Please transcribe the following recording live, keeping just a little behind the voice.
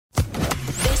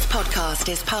podcast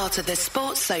is part of the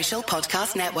Sports Social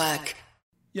Podcast Network.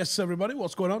 Yes, everybody,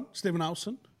 what's going on? Stephen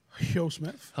Howson, Hugh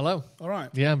Smith. Hello. All right.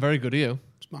 Yeah, I'm very good. Are you?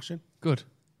 Smashing. Good.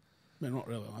 I mean, not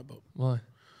really, but Why? I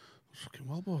was fucking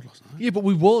well bored last night. Yeah, but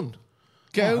we won.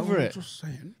 Get over I'm it. Just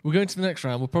saying. We're going to the next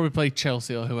round. We'll probably play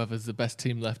Chelsea or whoever's the best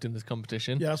team left in this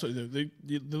competition. Yeah, that's what they do.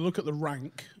 They look at the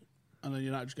rank, and then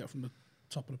United just get from the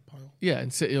top of the pile. Yeah,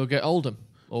 and City will get Oldham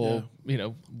or,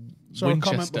 So Winchester. a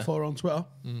comment before on Twitter.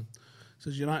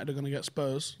 Says United are going to get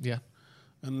Spurs. Yeah.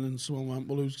 And then someone went,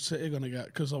 well, who's City going to get?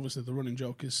 Because obviously the running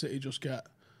joke is City just get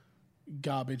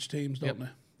garbage teams, don't they?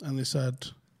 And they said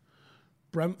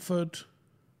Brentford.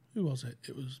 Who was it?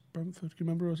 It was Brentford. Can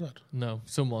you remember who I said? No,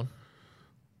 someone.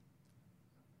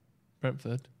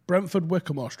 Brentford,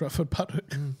 Wickham or Stretford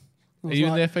Paddock. Are you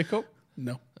in the FA Cup?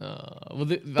 No. Well,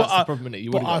 that's the problem, isn't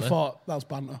it? But I thought that was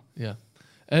banter. Yeah.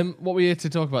 What were you here to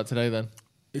talk about today, then?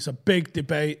 It's a big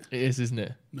debate. It is, isn't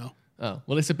it? No. Oh,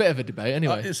 well, it's a bit of a debate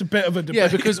anyway. It's a bit of a debate. Yeah,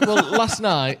 because, last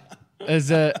night has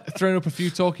thrown up a few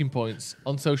talking points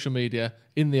on social media,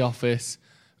 in the office.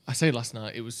 I say last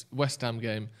night, it was West Ham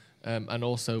game and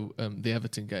also the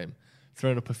Everton game.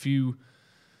 Thrown up a few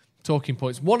talking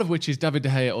points, one of which is David De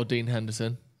Gea or Dean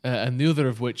Henderson, and the other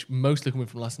of which, mostly coming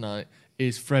from last night,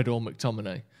 is Fred or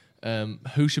McTominay.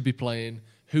 Who should be playing?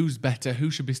 Who's better?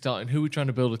 Who should be starting? Who are we trying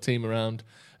to build a team around?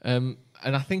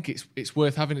 And I think it's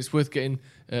worth having. It's worth getting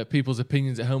people's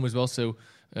opinions at home as well. So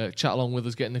chat along with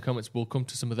us, get in the comments. We'll come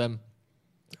to some of them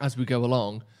as we go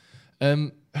along.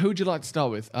 Who would you like to start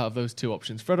with out of those two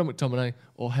options? Fred or McTominay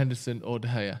or Henderson or De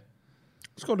Gea?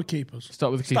 Let's go to keepers.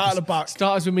 Start with the keepers. Start at the back.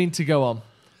 Start as we mean to go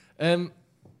on.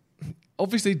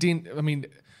 Obviously, Dean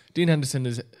Henderson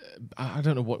is, I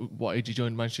don't know what age he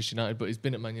joined Manchester United, but he's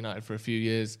been at Man United for a few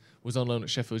years, was on loan at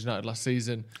Sheffield United last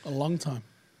season. A long time.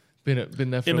 Been there for a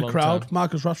long time. In the crowd,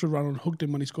 Marcus Rashford ran and hugged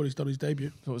him when he scored his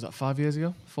debut. What was that, 5 years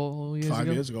ago? 4 years ago? 5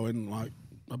 years ago in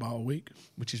about a week.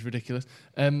 Which is ridiculous.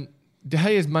 De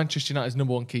Gea is Manchester United's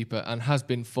number one keeper and has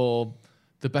been for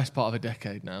the best part of a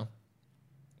decade now.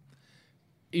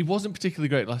 He wasn't particularly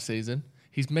great last season.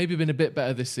 He's maybe been a bit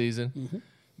better this season.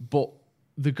 But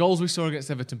the goals we saw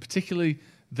against Everton, particularly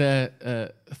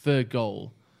their third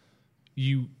goal,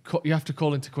 you have to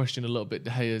call into question a little bit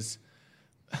De Gea's,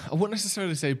 I wouldn't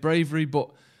necessarily say bravery, but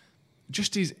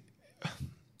just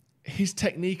his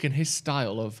technique and his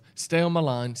style of stay on my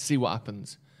line, see what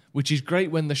happens, which is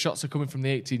great when the shots are coming from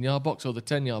the 18-yard box or the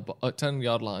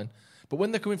 10-yard line. But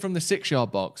when they're coming from the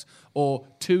 6-yard box or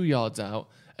 2 yards out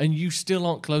and you still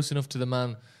aren't close enough to the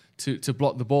man to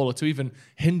block the ball or to even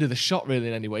hinder the shot really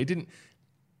in any way,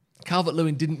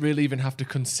 Calvert-Lewin didn't really even have to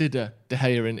consider De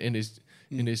Gea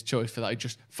in his choice for that. He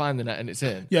just find the net and it's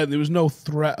in. Yeah, there was no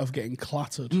threat of getting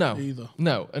clattered either.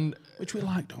 No, and which we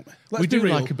like, don't we? We do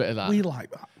like a bit of that. We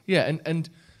like that. Yeah, and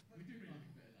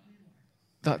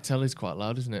that telly's quite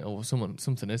loud, isn't it? Or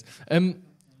something is.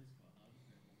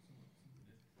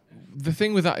 The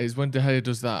thing with that is when De Gea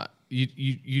does that,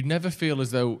 you never feel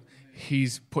as though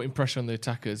he's putting pressure on the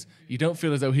attackers. You don't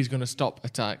feel as though he's going to stop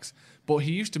attacks. But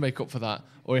he used to make up for that,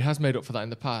 or he has made up for that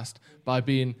in the past, by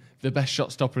being the best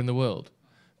shot stopper in the world.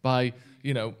 By,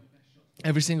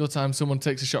 every single time someone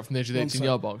takes a shot from the edge of the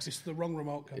 18-yard box. It's the wrong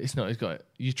remote. It's not, he's got it.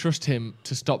 You trust him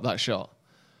to stop that shot.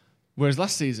 Whereas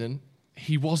last season,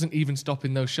 he wasn't even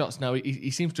stopping those shots. Now, he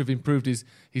seems to have improved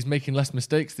he's making less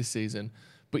mistakes this season.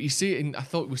 But you see it I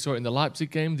thought we saw it in the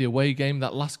Leipzig game, the away game,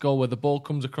 that last goal where the ball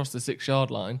comes across the 6-yard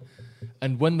line.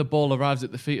 And when the ball arrives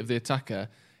at the feet of the attacker,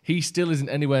 he still isn't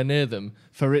anywhere near them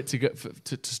for it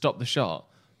to stop the shot.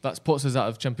 That puts us out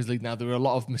of Champions League now. There were a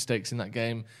lot of mistakes in that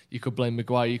game. You could blame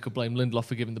Maguire, you could blame Lindelof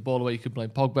for giving the ball away, you could blame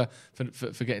Pogba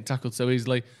for getting tackled so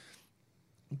easily.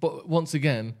 But once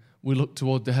again, we look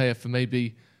toward De Gea for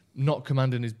maybe not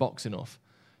commanding his box enough.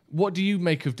 What do you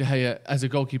make of De Gea as a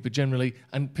goalkeeper generally,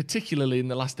 and particularly in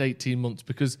the last 18 months?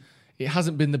 Because it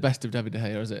hasn't been the best of David De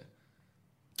Gea, has it?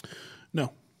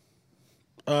 No.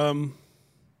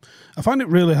 I find it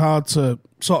really hard to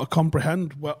sort of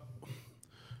comprehend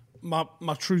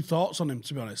my true thoughts on him,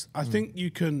 to be honest. I think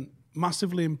you can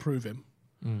massively improve him.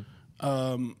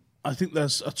 I think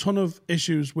there's a ton of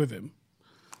issues with him.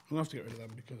 I'm going to have to get rid of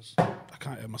them because I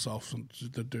can't hear myself.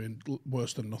 They're doing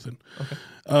worse than nothing.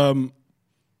 Okay.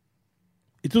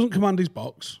 He doesn't command his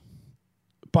box.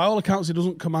 By all accounts, he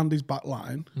doesn't command his back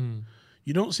line.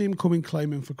 You don't see him coming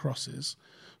claiming for crosses.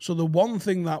 So the one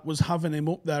thing that was having him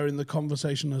up there in the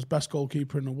conversation as best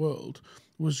goalkeeper in the world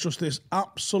was just this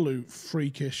absolute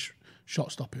freakish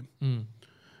shot stopping.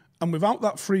 And without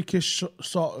that freakish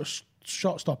sort of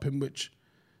shot stopping, which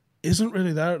isn't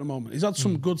really there at the moment. He's had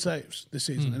some good saves this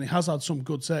season, and he has had some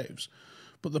good saves.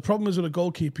 But the problem is with a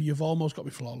goalkeeper, you've almost got to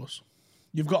be flawless.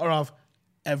 You've got to have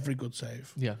every good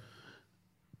save. Yeah.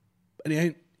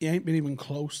 And he ain't been even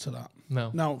close to that.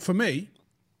 No. Now, for me,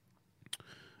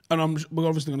 and we're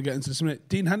obviously going to get into this in a minute,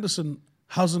 Dean Henderson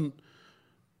hasn't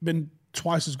been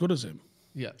twice as good as him.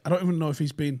 Yeah. I don't even know if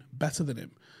he's been better than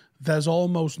him. There's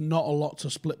almost not a lot to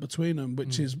split between them,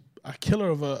 which is a killer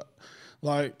of a...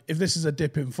 Like, if this is a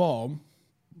dip in form,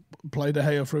 play De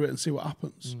Gea through it and see what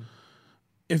happens.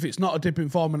 If it's not a dip in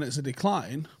form and it's a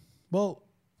decline, well,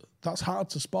 that's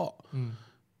hard to spot.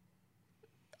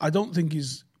 I don't think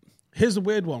he's... Here's the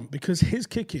weird one, because his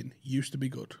kicking used to be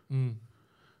good.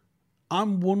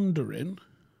 I'm wondering,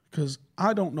 because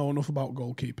I don't know enough about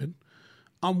goalkeeping,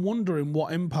 I'm wondering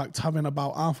what impact having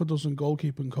about half a dozen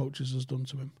goalkeeping coaches has done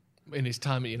to him. In his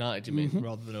time at United, you mean,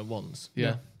 rather than at once?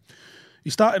 Yeah. He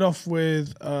started off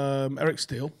with Eric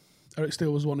Steele. Eric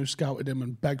Steele was the one who scouted him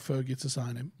and begged Fergie to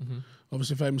sign him.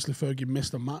 Obviously, famously, Fergie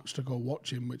missed a match to go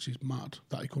watch him, which is mad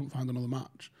that he couldn't find another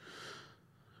match.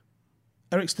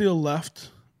 Eric Steele left.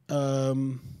 I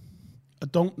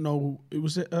don't know.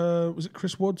 Was it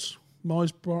Chris Woods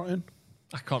Moyes brought in?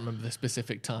 I can't remember the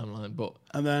specific timeline, but...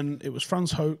 And then it was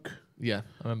Franz Hoek. Yeah,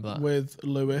 I remember that. With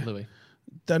Louis.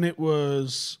 Then it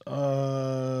was... It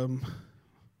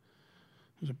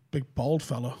was a big bald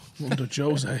fella under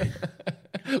Jose.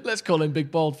 Let's call him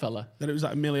Big Bald Fella. Then it was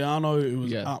that Emiliano who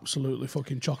was absolutely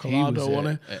fucking chocolado,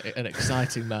 wasn't he? An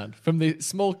exciting man. From the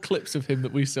small clips of him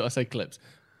that we saw, I say clips,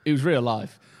 it was real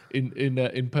life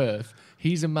in Perth.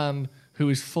 He's a man who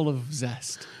is full of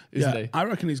zest, isn't he? I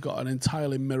reckon he's got an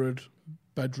entirely mirrored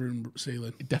bedroom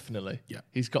ceiling. Definitely. Yeah.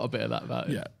 He's got a bit of that about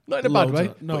him. Yeah. Not in a bad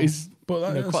way. No,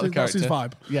 but that's his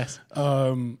vibe. Yes.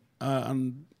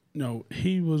 And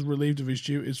he was relieved of his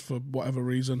duties for whatever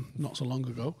reason not so long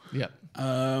ago. Yeah.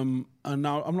 And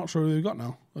now I'm not sure who they've got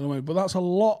now. Anyway, but that's a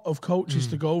lot of coaches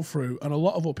to go through and a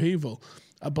lot of upheaval.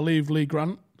 I believe Lee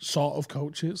Grant sort of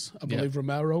coaches. I believe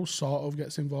Romero sort of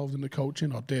gets involved in the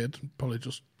coaching, or did. Probably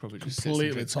just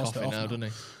completely tossed it off now. Doesn't he?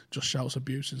 Just shouts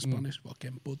abuse in Spanish.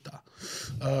 Fucking Buddha.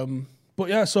 But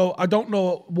yeah, so I don't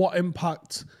know what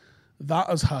impact that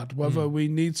has had, whether we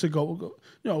need to go...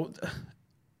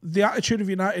 The attitude of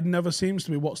United never seems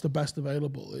to be what's the best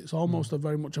available. It's almost a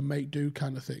very much a make-do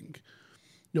kind of thing,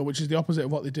 which is the opposite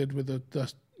of what they did with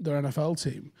their NFL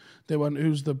team. They went,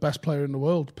 who's the best player in the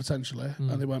world, potentially?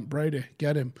 And they went, Brady,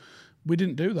 get him. We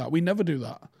didn't do that. We never do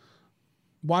that.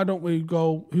 Why don't we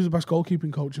go, who's the best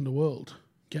goalkeeping coach in the world?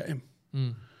 Get him.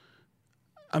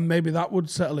 And maybe that would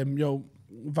settle him.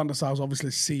 Van der Sar's obviously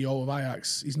CEO of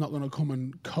Ajax. He's not going to come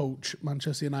and coach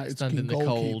Manchester United's stand in the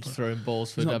cold, throwing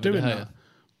balls for David De Gea.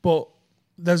 But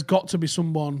there's got to be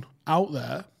someone out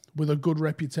there with a good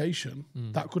reputation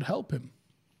that could help him.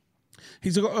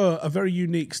 He's got a very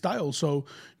unique style. So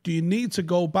do you need to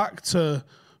go back to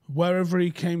wherever he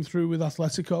came through with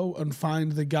Atletico and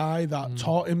find the guy that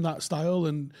taught him that style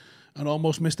and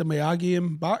almost Mr. Miyagi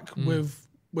him back with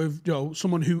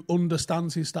someone who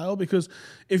understands his style? Because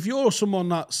if you're someone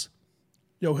that's,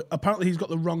 apparently he's got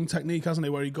the wrong technique, hasn't he,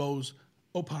 where he goes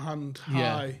upper hand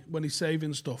high when he's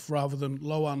saving stuff rather than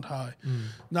low hand high.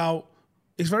 Now,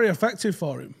 it's very effective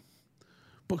for him.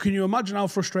 But can you imagine how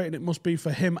frustrating it must be for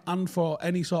him and for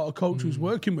any sort of coach who's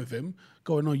working with him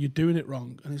going, you're doing it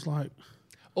wrong. And it's like...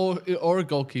 Or a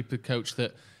goalkeeper coach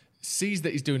that sees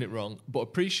that he's doing it wrong, but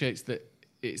appreciates that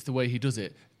it's the way he does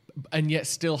it, and yet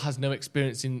still has no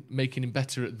experience in making him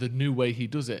better at the new way he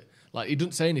does it. Like, he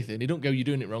doesn't say anything. He don't go, you're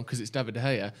doing it wrong, because it's David De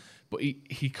Gea. But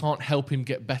he can't help him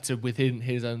get better within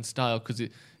his own style because, like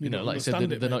you said,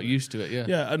 they're not used to it. Yeah,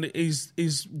 yeah, and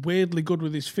he's weirdly good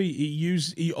with his feet.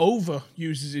 He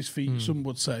overuses his feet, some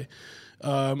would say.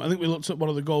 I think we looked at one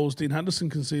of the goals Dean Henderson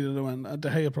conceded and went, De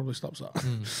Gea probably stops that.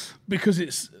 Because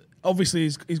it's obviously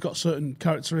he's got certain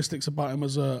characteristics about him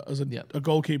as a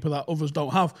goalkeeper that others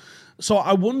don't have. So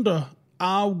I wonder,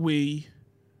 are we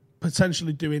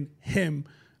potentially doing him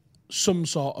some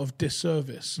sort of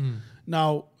disservice?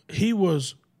 Now, he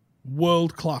was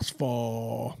world class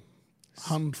for a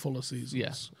handful of seasons.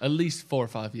 Yeah, at least 4 or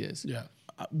 5 years. Yeah,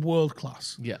 world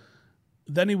class. Yeah.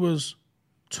 Then he was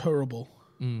terrible.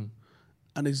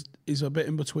 And he's a bit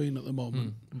in between at the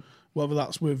moment. Whether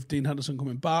that's with Dean Henderson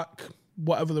coming back,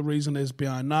 whatever the reason is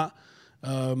behind that,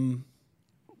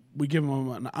 we give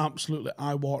him an absolutely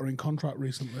eye-watering contract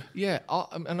recently. Yeah,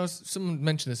 someone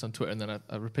mentioned this on Twitter, and then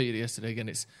I repeated it yesterday again.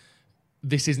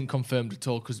 This isn't confirmed at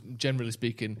all, because generally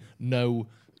speaking, no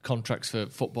contracts for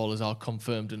footballers are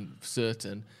confirmed and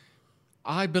certain.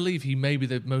 I believe he may be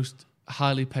the most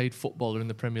highly paid footballer in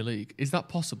the Premier League. Is that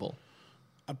possible?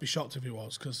 I'd be shocked if he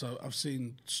was, because I've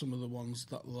seen some of the ones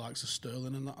that the likes of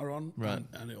Sterling and that are on, right,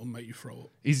 and it'll make you throw up.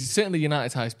 He's certainly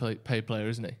United's highest paid player,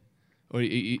 isn't he? or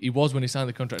he was when he signed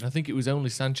the contract. And I think it was only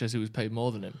Sanchez who was paid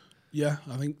more than him. Yeah,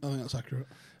 I think that's accurate.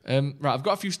 Right, I've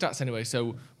got a few stats anyway,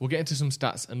 so we'll get into some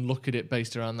stats and look at it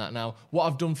based around that. Now, what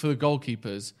I've done for the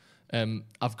goalkeepers,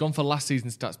 I've gone for last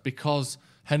season's stats because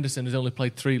Henderson has only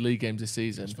played 3 league games this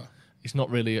season. It's not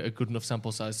really a good enough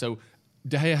sample size. So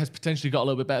De Gea has potentially got a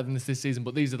little bit better than this season,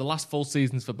 but these are the last full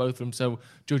seasons for both of them, so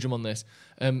judge them on this.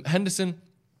 Henderson,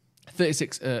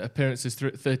 36 appearances,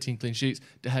 13 clean sheets.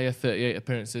 De Gea, 38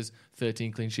 appearances,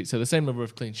 13 clean sheets. So the same number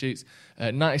of clean sheets.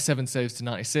 97 saves to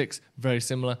 96, very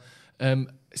similar.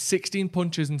 16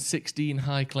 punches and 16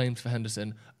 high claims for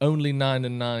Henderson. Only 9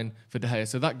 and 9 for De Gea.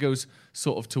 So that goes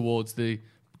sort of towards the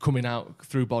coming out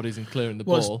through bodies and clearing the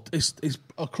ball. It's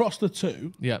across the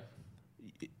two. Yeah.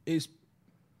 It's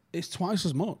twice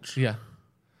as much. Yeah.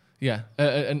 Yeah,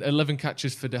 and 11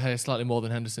 catches for De Gea, slightly more than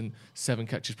Henderson. 7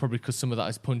 catches, probably because some of that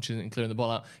is punching and clearing the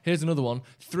ball out. Here's another one.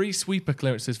 3 sweeper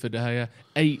clearances for De Gea,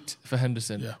 8 for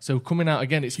Henderson. Yeah. So coming out,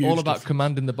 again, it's Huge all about difference.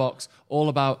 commanding the box, all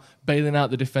about bailing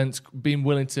out the defence, being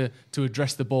willing to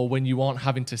address the ball when you aren't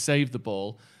having to save the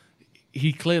ball.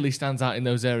 He clearly stands out in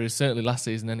those areas, certainly last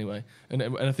season anyway. And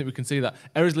I think we can see that.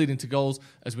 Errors leading to goals.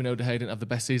 As we know, De Gea didn't have the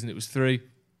best season. It was 3.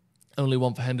 Only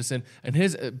 1 for Henderson. And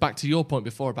here's back to your point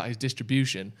before about his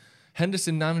distribution.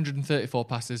 Henderson, 934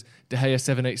 passes. De Gea,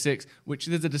 786, which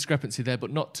there's a discrepancy there,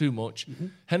 but not too much. Mm-hmm.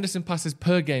 Henderson passes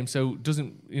per game, so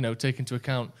doesn't take into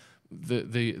account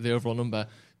the overall number.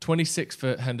 26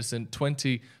 for Henderson,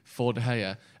 20 for De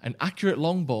Gea. And accurate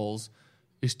long balls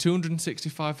is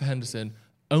 265 for Henderson,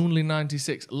 only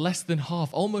 96, less than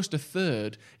half, almost a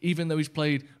third, even though he's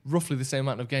played roughly the same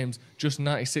amount of games, just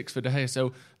 96 for De Gea.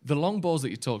 So the long balls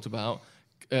that you talked about,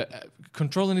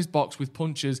 controlling his box with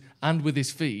punches and with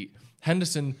his feet,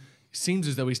 Henderson seems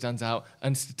as though he stands out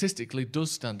and statistically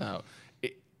does stand out.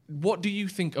 What do you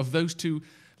think of those two?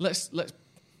 Let's.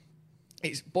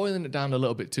 It's boiling it down a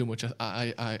little bit too much.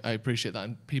 I appreciate that,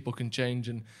 and people can change,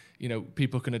 and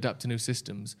people can adapt to new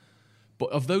systems. But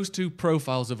of those two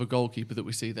profiles of a goalkeeper that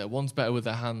we see there, one's better with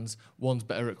their hands, one's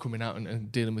better at coming out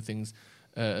and dealing with things.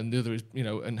 And the other is,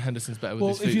 and Henderson's better with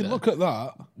his feet. Well, if you there. look at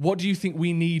that, what do you think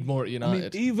we need more at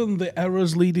United? Even the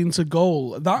errors leading to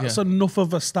goal, that's enough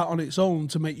of a stat on its own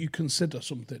to make you consider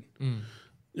something.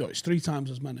 It's 3 times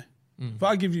as many. If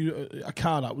I give you a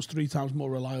car that was 3 times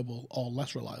more reliable or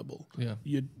less reliable,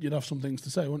 you'd have some things to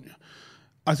say, wouldn't you?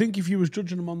 I think if you was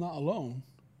judging them on that alone,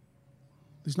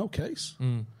 there's no case.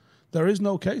 There is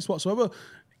no case whatsoever.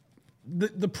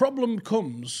 The problem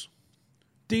comes,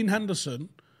 Dean Henderson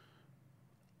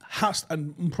has,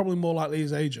 and probably more likely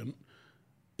his agent,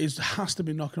 has to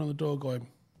be knocking on the door going,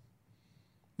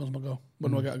 where's my go?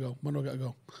 When do I get a go? When do I get a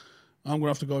go? I'm going to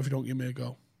have to go if you don't give me a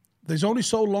go. There's only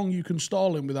so long you can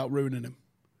stall him without ruining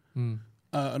him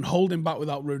and hold him back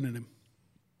without ruining him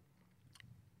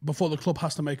before the club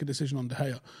has to make a decision on De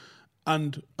Gea.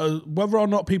 And whether or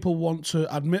not people want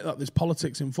to admit that there's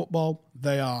politics in football,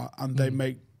 they are, and they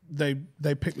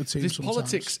pick the team. There's sometimes.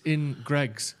 Politics in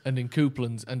Greggs and in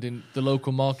Coupland's and in the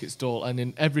local market stall and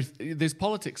in there's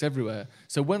politics everywhere.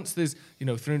 So once there's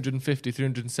 350,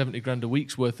 370 grand a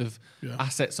week's worth of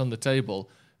assets on the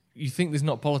table, you think there's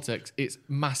not politics. It's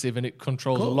massive and it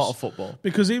controls a lot of football.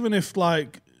 Because even if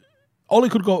Ollie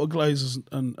could go to Glazers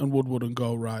and Woodward and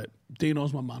go, right,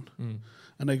 Dino's my man.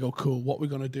 And they go, cool, what are we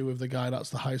going to do with the guy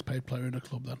that's the highest paid player in the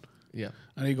club then? Yeah.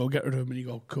 And you go, get rid of him, and you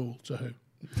go, cool, to who?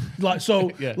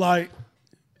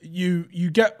 You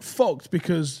get fucked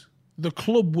because the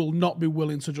club will not be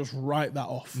willing to just write that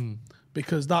off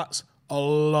because that's a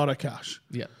lot of cash.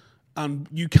 Yeah. And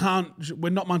you can't,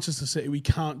 we're not Manchester City, we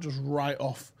can't just write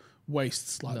off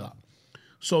wastes like that.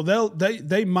 So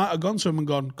they might have gone to him and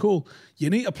gone, cool, you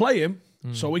need to play him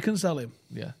so we can sell him.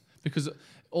 Yeah. Because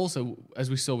also, as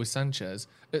we saw with Sanchez,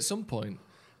 at some point,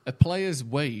 a player's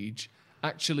wage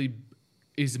actually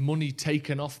is money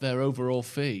taken off their overall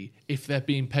fee if they're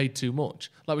being paid too much.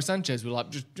 Like with Sanchez, we're like,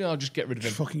 just get rid of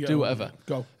him, fucking do whatever.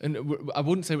 Go. And I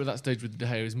wouldn't say we're at that stage with De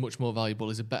Gea is much more valuable,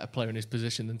 is a better player in his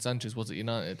position than Sanchez was at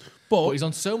United. But he's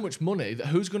on so much money that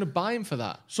who's going to buy him for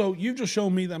that? So you've just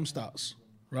shown me them stats,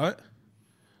 right?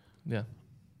 Yeah.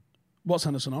 What's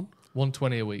Henderson on?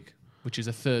 120 a week, which is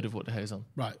a third of what De Gea's on.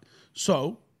 Right.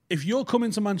 So if you're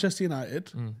coming to Manchester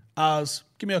United as,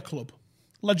 give me a club,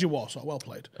 Legia Warsaw, well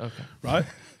played. Okay. Right?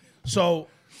 So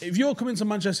if you're coming to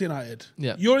Manchester United,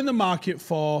 Yeah. you're in the market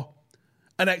for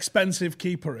an expensive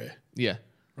keeper here, Yeah.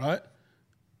 right?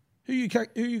 Who you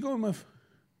going with?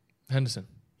 Henderson.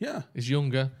 Yeah. He's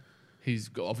younger. He's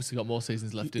obviously got more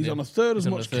seasons left in He's him. on a third as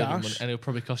He's on much a third of cash. money, and it'll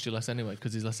probably cost you less anyway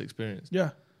because he's less experienced.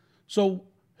 Yeah. So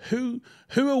who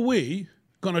are we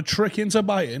going to trick into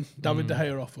buying David De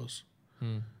Gea off us?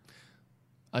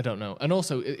 I don't know. And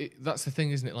also, that's the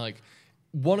thing, isn't it? Like,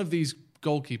 one of these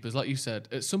goalkeepers, like you said,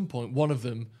 at some point, one of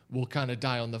them will kind of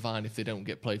die on the vine if they don't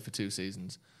get played for 2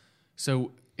 seasons.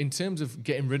 So, in terms of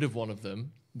getting rid of one of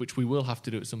them, which we will have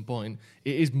to do at some point,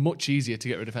 it is much easier to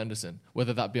get rid of Henderson,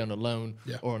 whether that be on a loan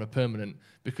or on a permanent,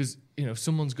 because, you know,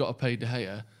 someone's got to pay De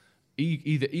Gea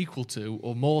either equal to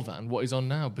or more than what he's on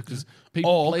now, because players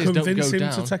don't go convince him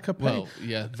down. to take a pay. Well,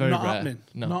 yeah, very Not rare. happening.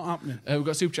 No. Not happening. We've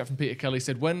got a super chat from Peter Kelly. He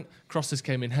said, when crosses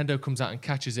came in, Hendo comes out and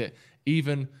catches it,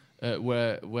 even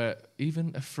where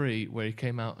even a free where he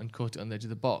came out and caught it on the edge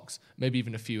of the box, maybe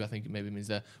even a few, I think it maybe means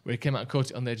there, where he came out and caught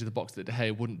it on the edge of the box that De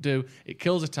Gea wouldn't do. It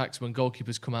kills attacks when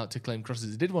goalkeepers come out to claim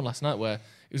crosses. He did one last night where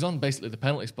he was on basically the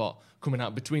penalty spot, coming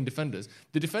out between defenders.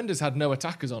 The defenders had no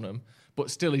attackers on him, but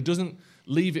still he doesn't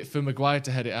leave it for Maguire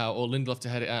to head it out or Lindelof to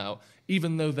head it out.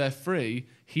 Even though they're free,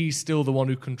 he's still the one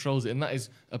who controls it, and that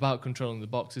is about controlling the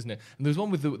box, isn't it? And there's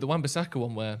one with the Wan-Bissaka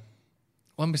one where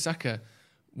Wan-Bissaka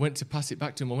went to pass it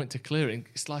back to him or went to clear it and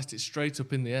sliced it straight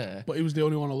up in the air. But he was the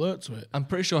only one alert to it. I'm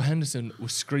pretty sure Henderson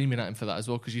was screaming at him for that as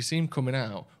well, because you see him coming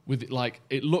out with it, like,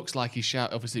 it looks like he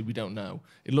shouted. Obviously, we don't know.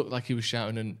 It looked like he was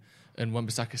shouting, and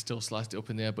Wan-Bissaka still sliced it up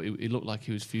in the air, but he looked like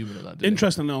he was fuming at that. Didn't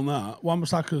Interestingly on that,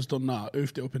 Wan-Bissaka's done that,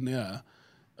 oofed it up in the air.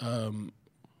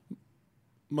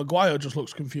 Maguire just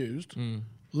looks confused.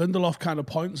 Lindelof kind of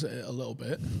points at it a little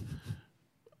bit.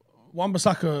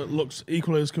 Wan-Bissaka looks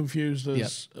equally as confused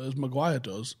as Maguire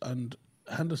does, and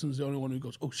Henderson's the only one who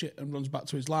goes, oh shit, and runs back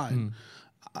to his line.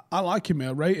 I like him, I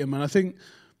rate him, and I think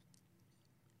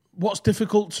what's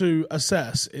difficult to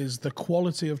assess is the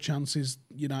quality of chances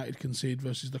United concede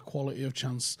versus the quality of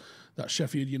chance that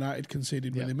Sheffield United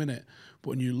conceded with him in it.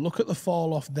 But when you look at the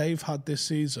fall-off they've had this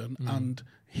season, and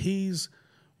he's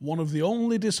one of the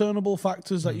only discernible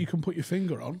factors that you can put your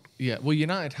finger on. Yeah, well,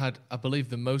 United had, I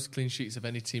believe, the most clean sheets of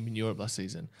any team in Europe last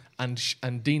season,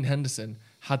 and Dean Henderson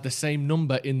had the same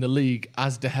number in the league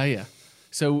as De Gea.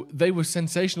 So they were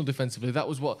sensational defensively. That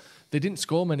was what they didn't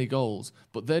score many goals,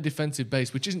 but their defensive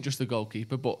base, which isn't just the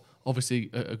goalkeeper, but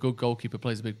obviously a good goalkeeper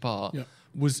plays a big part,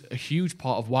 was a huge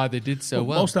part of why they did so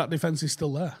well. Most of that defence is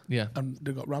still there. Yeah, and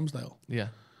they've got Ramsdale. Yeah.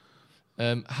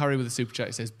 Harry with a super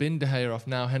chat says, bin De Gea off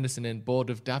now, Henderson in,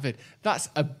 board of David. That's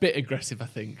a bit aggressive, I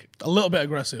think. A little bit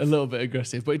aggressive.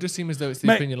 But it does seem as though it's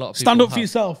the opinion a lot of people stand up have. for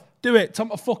yourself. Do it. Time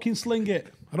to fucking sling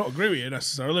it. I don't agree with you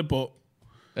necessarily, but...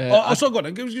 so good.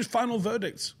 And give us your final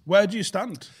verdict. Where do you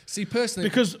stand? See, personally...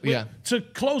 Because to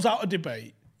close out a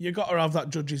debate, you've got to have that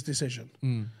judge's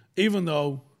decision. Even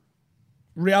though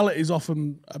reality is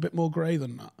often a bit more grey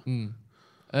than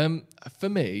that. For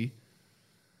me...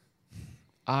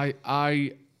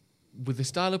 I, with the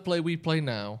style of play we play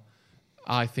now,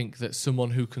 I think that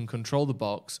someone who can control the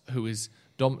box, who is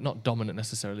not dominant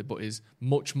necessarily, but is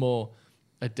much more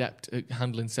adept at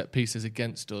handling set pieces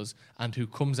against us, and who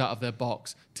comes out of their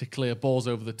box to clear balls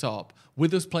over the top,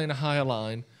 with us playing a higher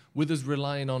line, with us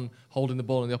relying on holding the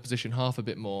ball in the opposition half a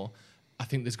bit more, I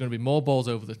think there's going to be more balls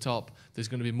over the top. There's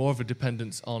going to be more of a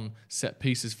dependence on set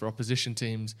pieces for opposition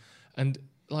teams, and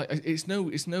like it's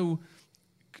no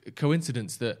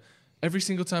coincidence that every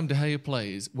single time De Gea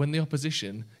plays, when the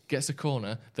opposition gets a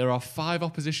corner, there are 5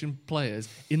 opposition players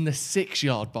in the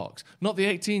 6-yard box. Not the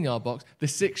 18-yard box, the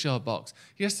 6-yard box.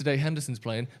 Yesterday, Henderson's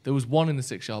playing, there was 1 in the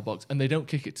 6-yard box, and they don't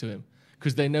kick it to him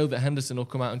because they know that Henderson will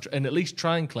come out and at least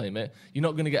try and claim it. You're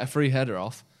not going to get a free header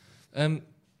off.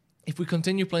 If we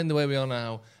continue playing the way we are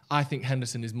now, I think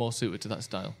Henderson is more suited to that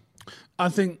style. I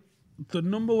think the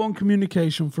number one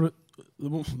communication for... The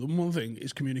one thing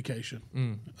is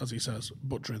communication, as he says,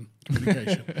 butchering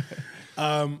communication.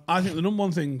 I think the number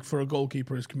one thing for a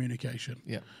goalkeeper is communication.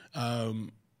 Yeah.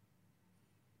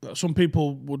 Some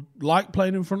people would like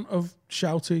playing in front of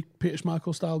shouty Peter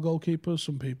Schmeichel style goalkeepers.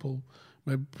 Some people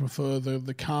maybe prefer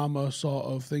the calmer sort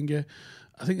of thingy.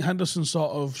 I think Henderson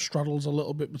sort of straddles a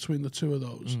little bit between the two of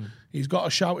those. He's got a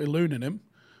shouty loon in him,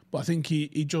 but I think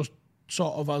he just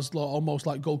sort of has almost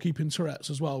like goalkeeping Tourette's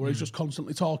as well, where he's just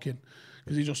constantly talking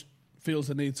because he just feels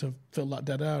the need to fill that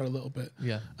dead air a little bit.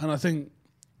 Yeah. And I think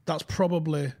that's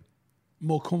probably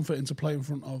more comforting to play in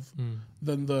front of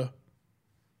than the...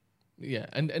 Yeah,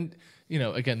 and you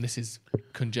know, again, this is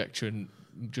conjecture and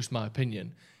just my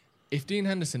opinion. If Dean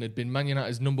Henderson had been Man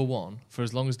United's number 1 for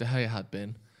as long as De Gea had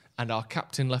been, and our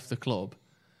captain left the club,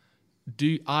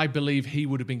 I believe he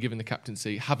would have been given the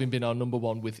captaincy, having been our number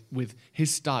 1 with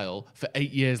his style for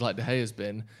 8 years like De Gea has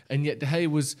been, and yet De Gea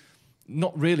was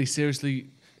not really seriously...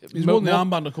 He's won the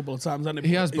armband a couple of times, hasn't he?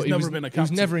 He has, but he's never been a captain.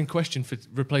 He was never in question for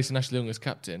replacing Ashley Young as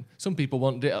captain. Some people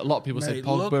wanted it. A lot of people said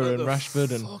Pogba and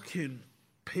Rashford. And fucking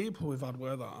people we've had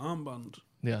wear that armband.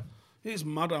 Yeah. It's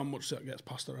mad how much that gets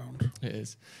passed around. It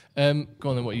is. Go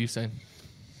on then, what are you saying?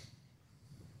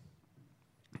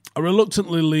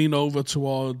 reluctantly lean over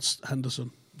towards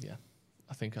Henderson. Yeah,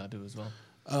 I think I do as well.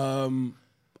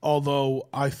 Although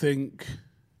I think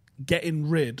getting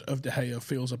rid of De Gea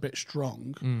feels a bit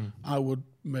strong, I would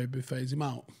maybe phase him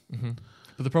out. Mm-hmm.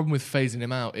 But the problem with phasing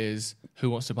him out is who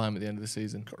wants to buy him at the end of the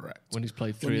season? Correct. When he's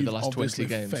played 3 of the last 20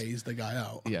 games. Phase the guy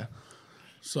out. Yeah.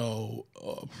 So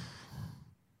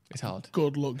it's hard.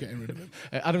 Good luck getting rid of him.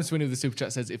 Adam Sweeney of the Super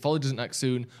Chat says, if Ollie doesn't act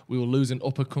soon, we will lose an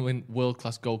up-and-coming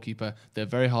world-class goalkeeper. They're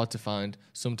very hard to find.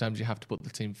 Sometimes you have to put the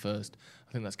team first.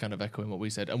 I think that's kind of echoing what we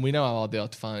said. And we know how hard they are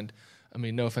to find. I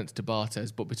mean, no offence to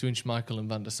Barthez, but between Schmeichel and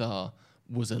Van der Sar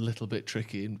was a little bit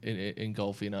tricky in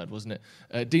goal for United, wasn't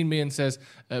it? Dean Meehan says,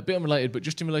 a bit unrelated, but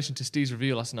just in relation to Steve's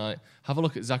review last night, have a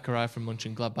look at Zachariah from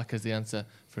Mönchengladbach as the answer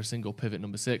for a single pivot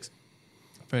number 6.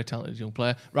 Very talented young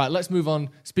player. Right, let's move on.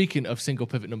 Speaking of single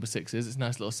pivot number 6s, it's a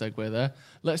nice little segue there.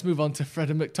 Let's move on to Fred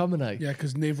and McTominay. Yeah,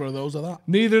 because neither of those are that.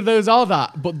 Neither of those are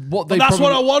that, but what they that's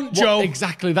what I want, Joe.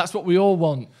 Exactly, that's what we all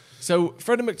want. So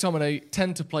Fred and McTominay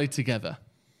tend to play together,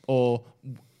 or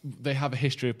they have a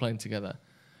history of playing together.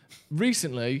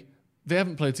 Recently, they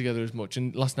haven't played together as much,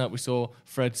 and last night we saw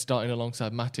Fred starting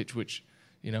alongside Matic, which,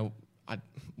 you know,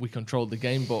 we controlled the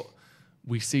game, but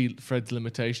we see Fred's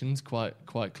limitations quite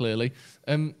clearly.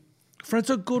 Fred's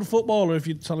a good footballer if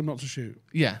you tell him not to shoot.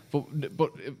 Yeah,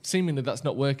 but seemingly that's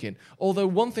not working. Although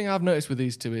one thing I've noticed with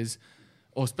these two is,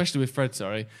 or especially with Fred,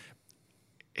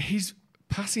 his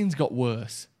passing's got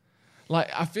worse. Like,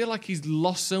 I feel like he's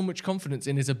lost so much confidence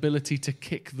in his ability to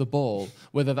kick the ball,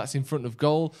 whether that's in front of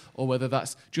goal or whether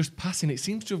that's just passing. It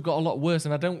seems to have got a lot worse,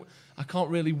 and I can't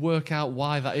really work out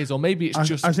why that is, or maybe it's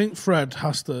just. I think Fred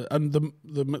has to, and the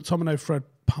McTominay-Fred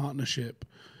partnership,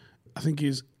 I think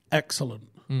is excellent,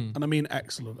 and I mean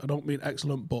excellent. I don't mean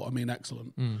excellent, but I mean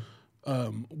excellent.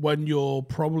 When you're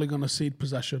probably going to cede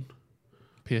possession,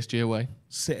 PSG away,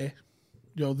 City,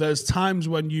 there's times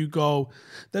when you go,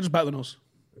 they're just better than us.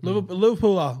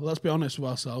 Liverpool are, let's be honest with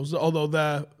ourselves, although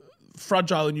they're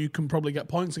fragile and you can probably get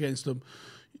points against them.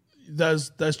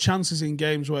 There's chances in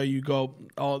games where you go,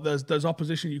 there's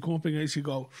opposition you come up against, you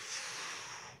go,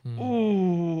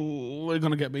 ooh, we're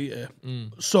going to get beat here.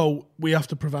 So we have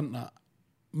to prevent that.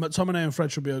 McTominay and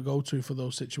Fred should be a go-to for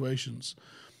those situations.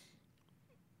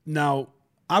 Now,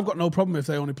 I've got no problem if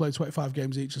they only play 25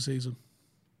 games each a season.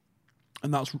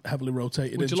 And that's heavily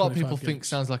rotated. Which a lot of people think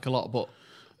sounds like a lot, but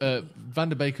Van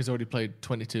der Beek has already played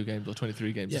 22 games or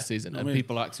 23 games this season, and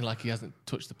people are acting like he hasn't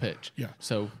touched the pitch. Yeah.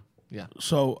 So, yeah.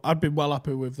 So I'd be well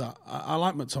happy with that. I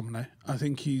like McTominay. I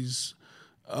think he's,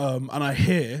 and I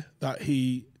hear that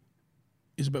he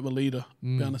is a bit of a leader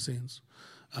behind the scenes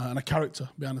and a character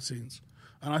behind the scenes.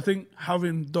 And I think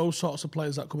having those sorts of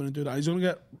players that come in and do that, he's going to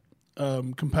get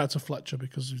compared to Fletcher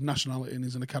because of his nationality and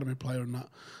he's an academy player and that.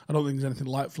 I don't think there's anything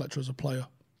like Fletcher as a player.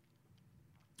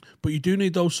 But you do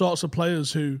need those sorts of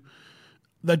players who,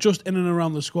 they're just in and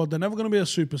around the squad. They're never going to be a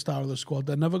superstar of the squad.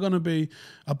 They're never going to be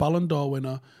a Ballon d'Or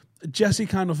winner. Jesse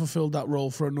kind of fulfilled that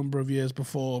role for a number of years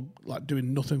before, like,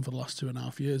 doing nothing for the last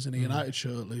 2.5 years in a United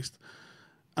shirt, at least.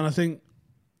 And I think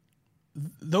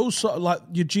those sort of, like,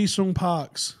 your Ji-Sung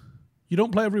Parks, you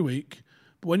don't play every week,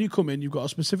 but when you come in, you've got a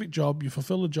specific job, you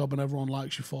fulfill the job, and everyone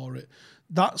likes you for it.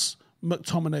 That's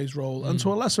McTominay's role. And to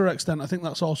a lesser extent, I think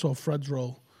that's also Fred's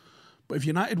role. But if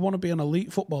United want to be an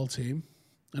elite football team,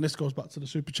 and this goes back to the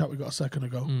super chat we got a second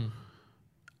ago,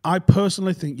 I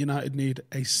personally think United need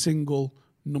a single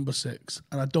number 6,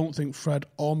 and I don't think Fred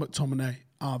or McTominay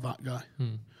are that guy.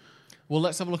 Well,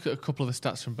 let's have a look at a couple of the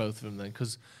stats from both of them then,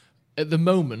 because at the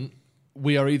moment,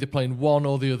 we are either playing one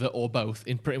or the other or both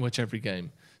in pretty much every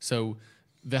game. So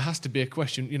there has to be a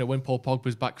question, when Paul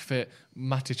Pogba's back fit,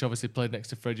 Matic obviously played next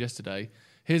to Fred yesterday.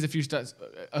 Here's a few stats.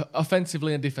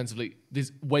 Offensively and defensively,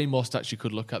 there's way more stats you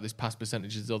could look at. There's pass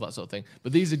percentages, all that sort of thing.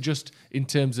 But these are just in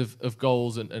terms of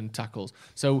goals and tackles.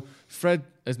 So Fred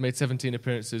has made 17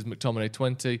 appearances, McTominay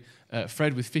 20.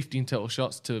 Fred with 15 total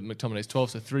shots to McTominay's 12,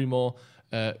 so 3 more.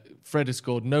 Fred has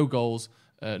scored no goals,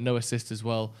 no assists as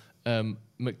well.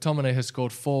 McTominay has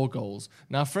scored 4 goals.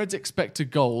 Now, Fred's expected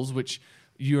goals, which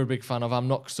you're a big fan of, I'm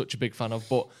not such a big fan of,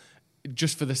 but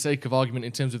just for the sake of argument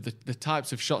in terms of the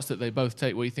types of shots that they both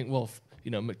take, where you think, well,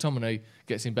 McTominay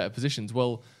gets in better positions.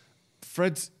 Well,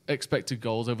 Fred's expected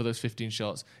goals over those 15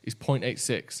 shots is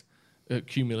 0.86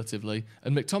 cumulatively,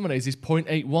 and McTominay's is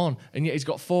 0.81, and yet he's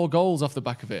got 4 goals off the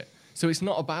back of it. So it's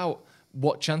not about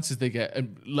what chances they get,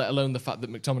 and let alone the fact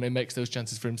that McTominay makes those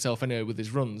chances for himself anyway with his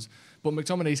runs. But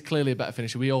McTominay is clearly a better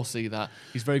finisher. We all see that.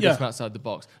 He's very good from outside the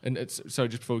box. And sorry,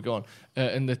 just before we go on,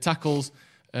 and the tackles.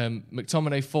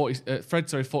 McTominay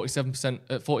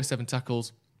 47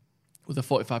 tackles with a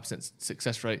 45%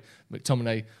 success rate.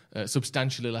 McTominay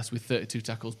substantially less with 32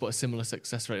 tackles, but a similar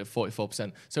success rate of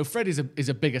 44%. So Fred is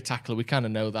a bigger tackler. We kind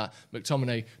of know that.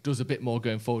 McTominay does a bit more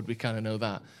going forward. We kind of know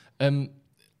that.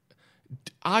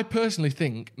 I personally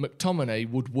think McTominay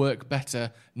would work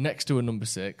better next to a number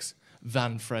 6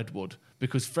 than Fred would,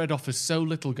 because Fred offers so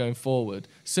little going forward,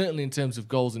 certainly in terms of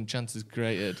goals and chances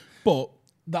created. But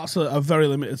that's a very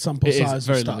limited sample size. It is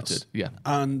very of stats. limited, yeah.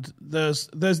 And there's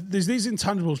these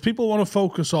intangibles. People want to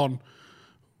focus on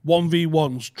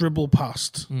 1v1s, dribble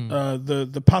past,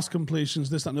 the pass completions,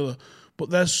 this, that, and the other.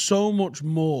 But there's so much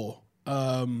more.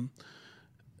 When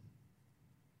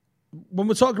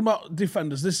we're talking about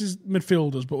defenders, this is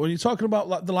midfielders, but when you're talking about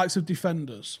like the likes of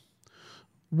defenders,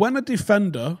 when a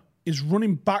defender is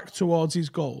running back towards his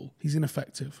goal, he's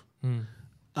ineffective.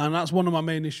 And that's one of my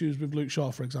main issues with Luke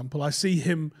Shaw, for example. I see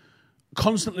him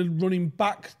constantly running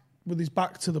back with his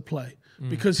back to the play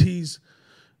because he's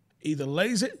either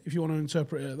lazy, if you want to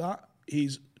interpret it like that,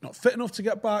 he's not fit enough to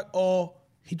get back, or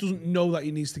he doesn't know that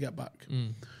he needs to get back.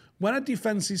 When a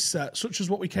defence is set, such as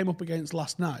what we came up against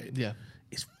last night,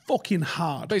 it's fucking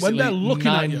hard. Basically, when they're looking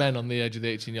at 9 you, men on the edge of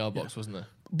the 18-yard box, wasn't there?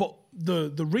 But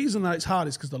the reason that it's hard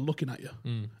is because they're looking at you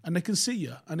and they can see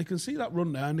you and they can see that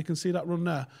run there and they can see that run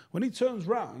there. When he turns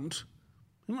round,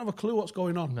 you don't have a clue what's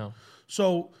going on. No.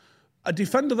 So a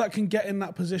defender that can get in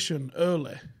that position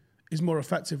early is more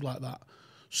effective like that.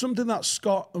 Something that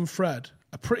Scott and Fred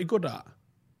are pretty good at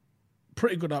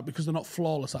because they're not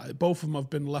flawless at it. Both of them have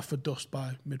been left for dust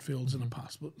by midfielders in the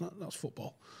past, but that's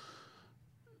football.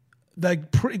 They're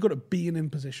pretty good at being in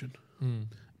position,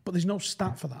 but there's no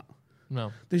stat for that.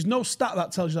 No. There's no stat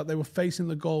that tells you that they were facing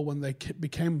the goal when they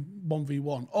became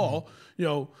 1v1. Or,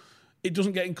 it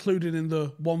doesn't get included in the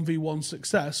 1v1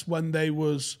 success when they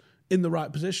was in the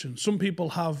right position. Some people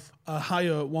have a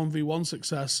higher 1v1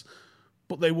 success,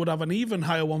 but they would have an even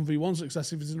higher 1v1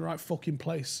 success if it's in the right fucking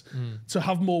place to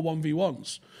have more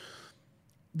 1v1s.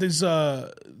 There's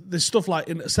stuff like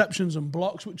interceptions and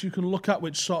blocks which you can look at,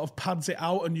 which sort of pads it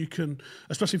out, and you can,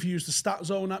 especially if you use the Stat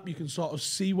Zone app, you can sort of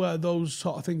see where those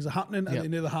sort of things are happening. Are they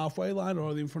near the halfway line or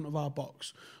are they in front of our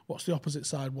box? What's the opposite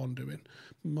side one doing?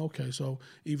 Okay, so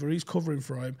either he's covering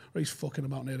for him or he's fucking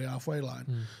him out near the halfway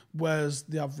line. Where's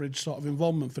the average sort of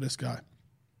involvement for this guy?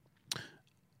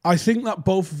 I think that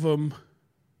both of them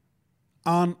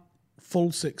aren't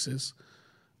full 6s.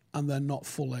 And they're not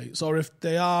full 8s. Or if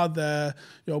they are, they're,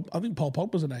 I think Paul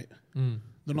Pogba's an 8.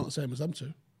 They're not the same as them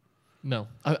two. No.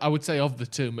 I would say of the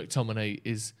two, McTominay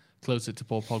is closer to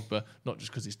Paul Pogba, not just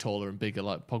because he's taller and bigger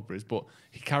like Pogba is, but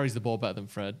he carries the ball better than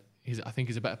Fred. I think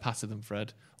he's a better passer than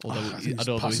Fred, although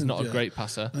he's not a great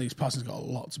passer. I think his passing's got a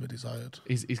lot to be desired.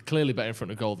 He's clearly better in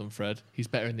front of goal than Fred. He's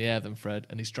better in the air than Fred,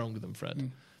 and he's stronger than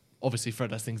Fred. Obviously,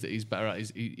 Fred has things that he's better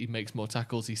at. He makes more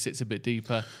tackles. He sits a bit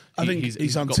deeper. I think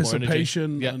his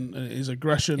anticipation and his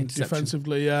aggression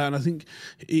defensively, and I think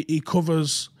he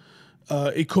covers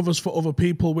for other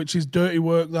people, which is dirty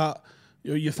work that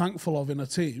you're thankful of in a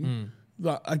team.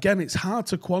 That again, it's hard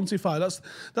to quantify.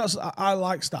 That's I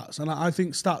like stats, and I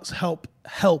think stats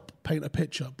help paint a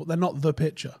picture, but they're not the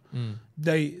picture.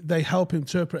 They help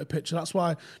interpret a picture. That's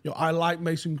why I like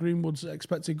Mason Greenwood's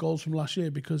expected goals from last year,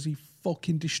 because he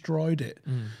fucking destroyed it.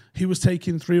 He was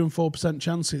taking 3 and 4%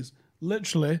 chances,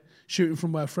 literally shooting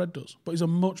from where Fred does, but he's a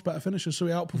much better finisher, so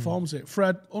he outperforms it.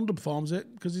 Fred underperforms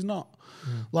it because he's not.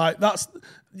 Like that's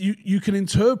you can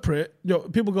interpret.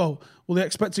 People go, well, the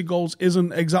expected goals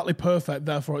isn't exactly perfect,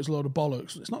 therefore it's a load of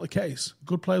bollocks. It's not the case.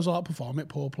 Good players will outperform it,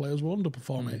 poor players will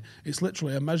underperform it. It's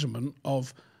literally a measurement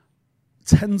of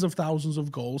tens of thousands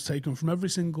of goals taken from every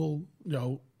single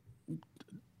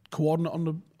coordinate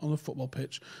on the football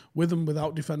pitch, with and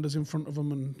without defenders in front of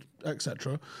them, and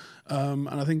etc. And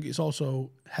I think it's also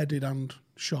headed and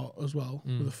shot as well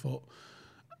with a foot,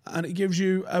 and it gives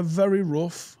you a very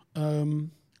rough,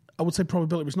 I would say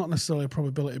probability. But it's not necessarily a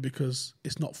probability because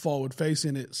it's not forward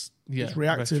facing. It's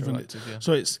reactive,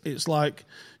 so it's like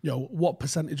what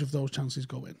percentage of those chances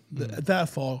go in.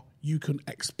 Therefore, you can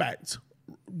expect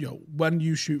when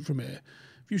you shoot from here,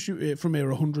 if you shoot it from here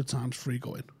 100 times, 3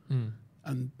 go in.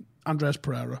 And Andres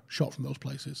Pereira shot from those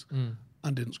places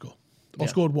and didn't score. Or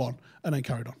scored 1 and then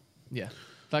carried on. Yeah.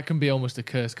 That can be almost a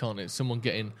curse, can't it? Someone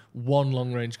getting 1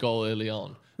 long-range goal early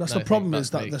on. That's the problem,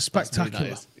 is that they're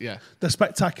spectacular. They're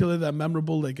spectacular, they're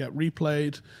memorable, they get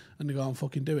replayed, and they go, I'm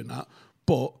fucking doing that.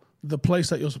 But the place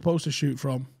that you're supposed to shoot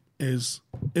from is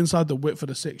inside the width of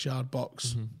the 6-yard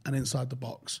box and inside the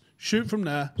box. Shoot from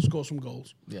there, score some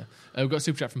goals. Yeah. We've got a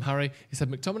super chat from Harry. He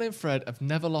said, McTominay and Fred have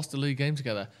never lost a league game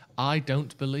together. I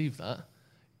don't believe that.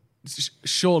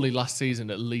 surely last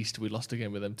season at least we lost a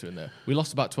game with them two in there. We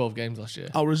lost about 12 games last year.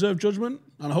 I'll reserve judgment,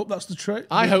 and I hope that's the trait.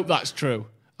 I hope that's true.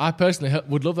 I personally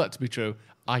would love that to be true.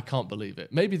 I can't believe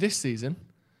it. Maybe this season.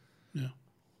 Yeah.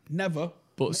 Never.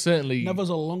 But certainly... Never's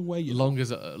a long way.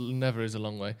 Never is a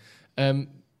long way.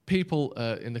 People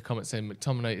in the comments saying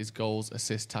McTominay is goals,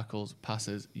 assists, tackles,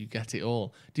 passes. You get it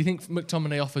all. Do you think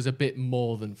McTominay offers a bit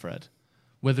more than Fred?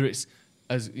 Whether it's,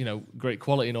 as you know, great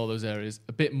quality in all those areas,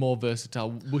 a bit more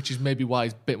versatile, which is maybe why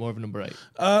he's a bit more of a number 8.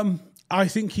 I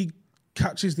think he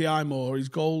catches the eye more. His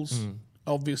goals,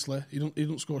 obviously, he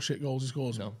don't score shit goals. He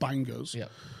scores bangers. Yeah.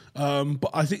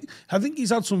 But I think he's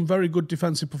had some very good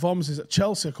defensive performances at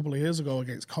Chelsea a couple of years ago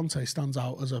against Conte. Stands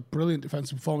out as a brilliant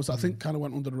defensive performance. I think kind of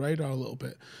went under the radar a little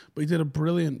bit, but he did a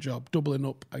brilliant job doubling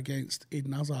up against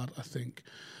Eden Hazard. I think.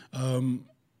 I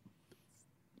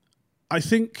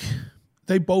think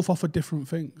they both offer different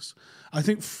things. I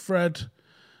think Fred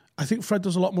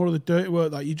does a lot more of the dirty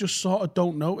work that you just sort of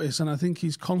don't notice, and I think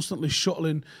he's constantly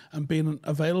shuttling and being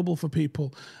available for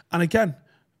people. And again,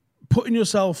 putting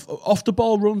yourself off the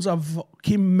ball runs are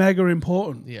fucking mega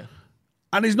important. Yeah.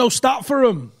 And there's no stat for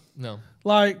him. No.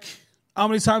 Like, how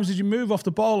many times did you move off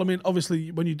the ball? I mean,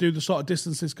 obviously, when you do the sort of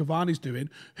distances Cavani's doing,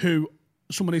 who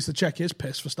someone needs to check his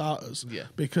piss for starters. Yeah.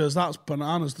 Because that's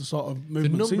bananas, the sort of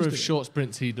movement. The number of short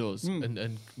sprints he does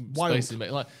and Wild. spaces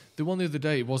make. Like the one the other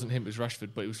day, it wasn't him, it was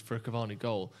Rashford, but it was for a Cavani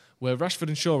goal, where Rashford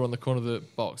and Shaw are on the corner of the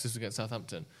box. This was against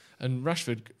Southampton. And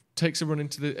Rashford takes a run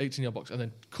into the 18-yard box and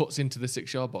then cuts into the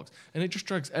 6-yard box. And it just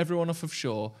drags everyone off of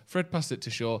Shaw. Fred passed it to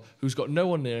Shaw, who's got no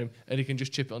one near him, and he can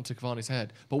just chip it onto Cavani's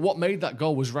head. But what made that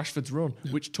goal was Rashford's run,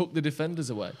 which took the defenders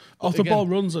away. Off-the-ball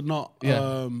runs are not...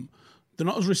 Yeah. They're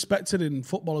not as respected in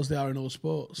football as they are in other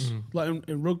sports. Like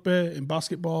in rugby, in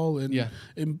basketball, in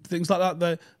things like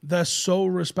that. They're so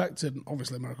respected.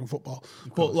 Obviously, American football.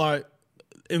 But like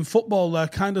in football, they're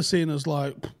kind of seen as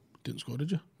like, didn't score,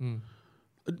 did you?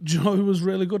 Do you know who was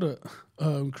really good at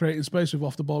creating space with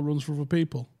off-the-ball runs for other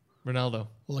people? Ronaldo.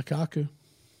 Lukaku.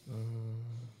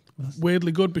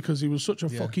 Weirdly good because he was such a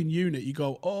fucking unit. You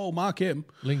go, oh, mark him.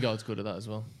 Lingard's good at that as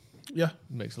well. Yeah.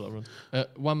 Makes a lot of runs.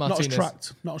 Juan Martinez.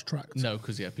 Not as tracked. No,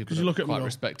 because people you look at him quite and go,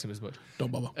 respect him as much.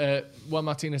 Don't bother. Juan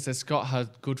Martinez says Scott had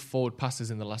good forward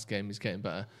passes in the last game. He's getting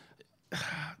better.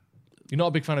 You're not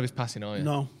a big fan of his passing, are you?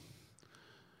 No.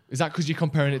 Is that because you're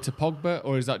comparing it to Pogba,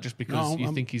 or is that just because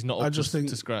you think he's not up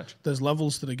to scratch? There's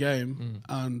levels to the game,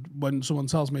 and when someone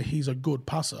tells me he's a good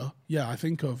passer, I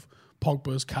think of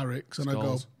Pogba's, Carrick's, and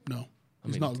Scholes. I go, no.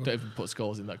 He's not don't even put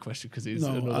Scholes in that question because he's no,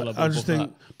 another level I just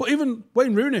think. that. But even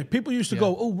Wayne Rooney, people used to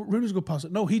go, "Oh, Rooney's a good passer."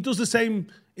 No, he does the same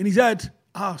in his head.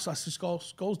 So that's the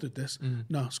Scholes. Scholes did this.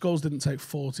 No, Scholes didn't take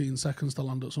 14 seconds to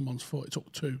land at someone's foot. It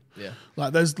took 2. Yeah,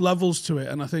 like there's levels to it,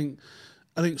 and I think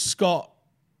Scott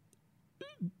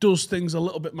does things a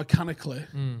little bit mechanically,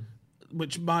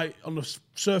 which might, on the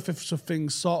surface of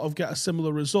things, sort of get a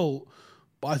similar result.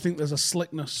 But I think there's a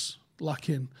slickness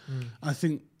lacking. I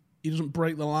think he doesn't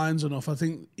break the lines enough. I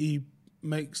think he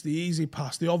makes the easy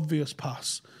pass, the obvious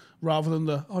pass, rather than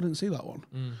I didn't see that one.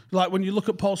 Like when you look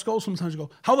at Paul Scholes, sometimes you go,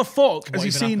 how the fuck has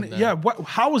he seen...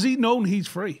 how has he known he's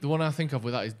free? The one I think of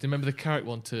with that is, do you remember the Carrick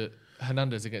one to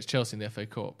Hernandez against Chelsea in the FA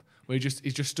Cup? Where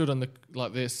he's just stood on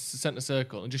the centre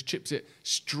circle and just chips it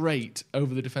straight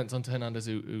over the defence onto Hernandez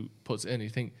who puts it in. You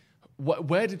think,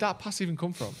 where did that pass even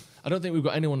come from? I don't think we've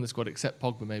got anyone in the squad except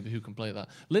Pogba maybe who can play that.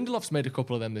 Lindelof's made a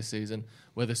couple of them this season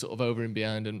where they're sort of over and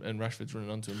behind and Rashford's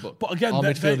running onto him. But again, our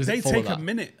midfielders they take that. A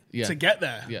minute to get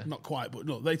there. Yeah. Not quite, but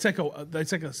no, they take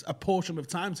a portion of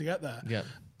time to get there. Yeah.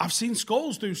 I've seen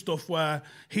Scholes do stuff where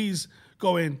he's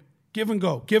going... give and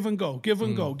go, give and go, give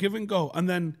and go, give and go. And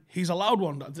then he's allowed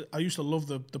one. I used to love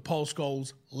the Paul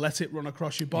Scholes, let it run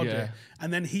across your body. Yeah.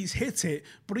 And then he's hit it,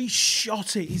 but he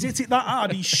shot it. He's hit it that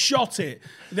hard, he shot it.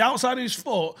 The outside of his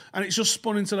foot, and it's just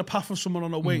spun into the path of someone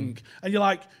on a wing. And you're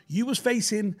like, you was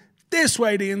facing this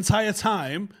way the entire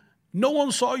time. No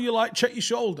one saw you check your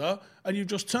shoulder, and you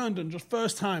just turned and just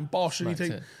first time, bosh. And you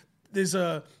think, there's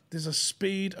a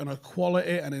speed and a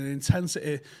quality and an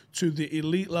intensity to the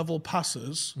elite level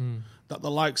passers that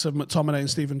the likes of McTominay and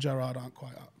Steven Gerrard aren't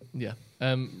quite at. Yeah.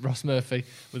 Ross Murphy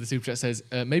with the super chat says,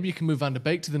 maybe you can move Van der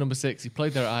Beek to the number 6. He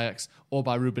played there at Ajax, or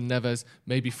by Ruben Neves.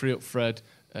 Maybe free up Fred.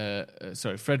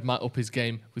 Fred might up his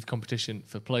game with competition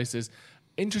for places.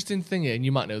 Interesting thing here, and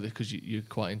you might know this because you're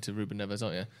quite into Ruben Neves,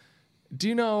 aren't you? Do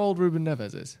you know how old Ruben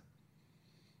Neves is?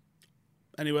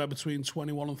 Anywhere between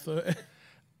 21 and 30.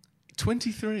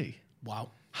 23.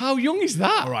 Wow. How young is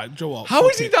that? All right, Joe. What? How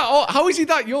is he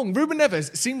that young? Ruben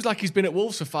Neves seems like he's been at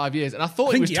Wolves for 5 years, and I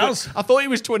thought he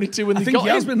was 22 when they got him. I think he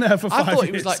has been there for 5 years. I thought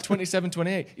he was like 27,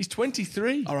 28. He's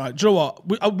 23. All right, Joe.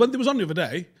 What? When they was on the other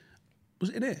day, Was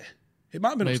it in here? It might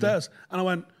have been Maybe. upstairs. And I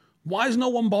went, why has no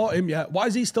one bought him yet? Why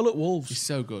is he still at Wolves? He's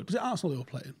so good. Was it Arsenal who were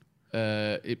playing?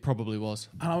 It probably was.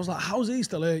 And I was like, how's he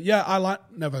still here? Yeah, I like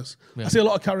Neves. Yeah. I see a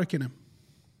lot of Carrick in him.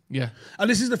 Yeah. And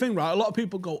this is the thing, right? A lot of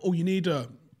people go, oh, you need a...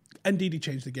 NDD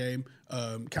changed the game.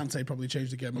 Kante probably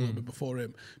changed the game a little bit before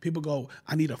him. People go,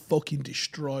 I need a fucking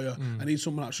destroyer. I need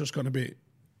someone that's just going to be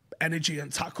energy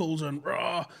and tackles and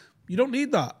raw. You don't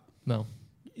need that. No.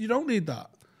 You don't need that.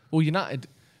 Well, United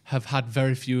have had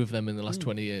very few of them in the last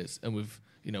 20 years, and we've,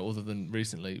 other than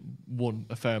recently, won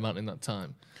a fair amount in that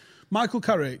time. Michael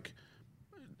Carrick,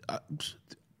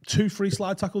 2 free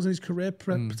slide tackles in his career,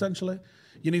 potentially.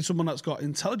 You need someone that's got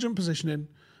intelligent positioning,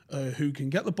 who can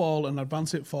get the ball and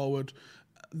advance it forward.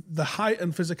 The height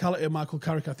and physicality of Michael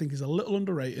Carrick, I think, is a little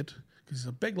underrated because he's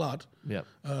a big lad. Yeah.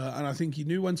 And I think he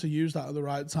knew when to use that at the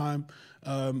right time.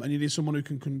 And you need someone who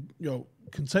can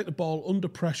take the ball under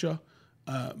pressure,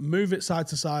 move it side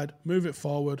to side, move it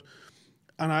forward.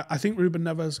 And I think Ruben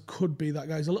Neves could be that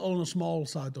guy. He's a little on the small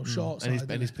side or short side.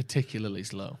 And he's particularly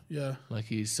slow. Yeah. Like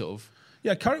he's sort of...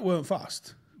 Yeah, Carrick weren't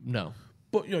fast. No.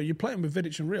 But you're playing with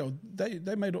Vidic and Rio.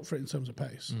 They made up for it in terms of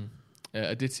pace.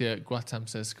 Aditya Guatam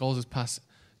says Scholes' pass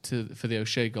for the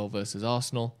O'Shea goal versus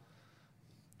Arsenal.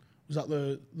 Was that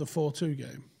the 4-2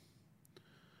 game?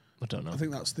 I don't know. I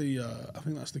think that's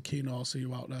the Keno, I'll see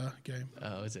you out there game.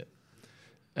 Oh, is it?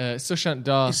 Sushant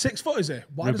Dar. He's 6 foot, is he?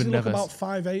 Why does he Ruben look Neves.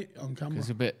 about 5'8" on camera? He's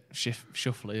a bit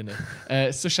shuffly, isn't he?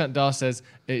 Sushant Dar says,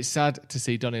 it's sad to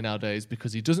see Donny nowadays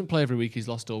because he doesn't play every week. He's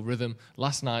lost all rhythm.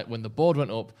 Last night, when the board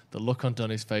went up, the look on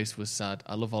Donny's face was sad.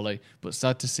 I love Ollie, but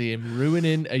sad to see him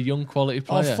ruining a young quality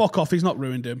player. Oh, fuck off. He's not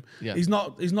ruined him. Yeah. He's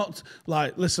not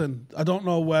like, listen, I don't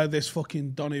know where this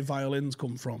fucking Donny violins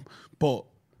come from, but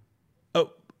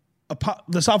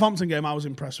the Southampton game, I was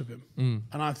impressed with him.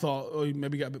 And I thought, oh, you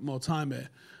maybe get a bit more time here.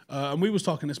 And we was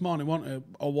talking this morning, weren't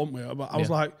we? But I was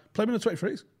like, play him in the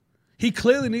 23s. He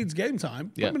clearly needs game time.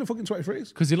 Put him in the fucking 23s.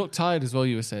 Because he looked tired as well,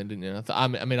 you were saying, didn't you? I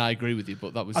mean, I agree with you,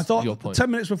 but that was your point. 10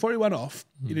 minutes before he went off,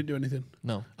 he didn't do anything.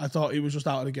 No. I thought he was just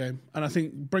out of the game. And I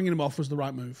think bringing him off was the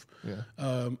right move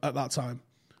Yeah. at that time.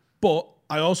 But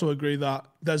I also agree that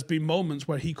there's been moments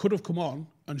where he could have come on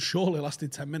and surely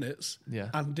lasted 10 minutes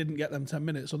and didn't get them 10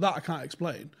 minutes. So that I can't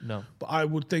explain. No. But I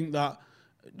would think that,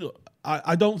 look,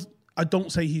 I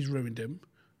don't say he's ruined him.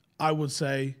 I would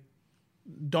say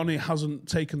Donny hasn't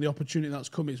taken the opportunity that's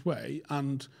come his way.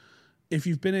 And if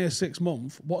you've been here 6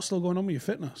 months, what's still going on with your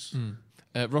fitness?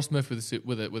 Ross Murphy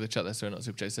with a chat there, sorry, not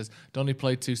super chat, says Donny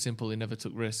played too simple. He never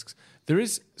took risks. There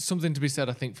is something to be said,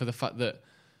 I think, for the fact that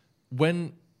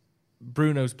when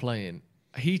Bruno's playing,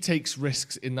 he takes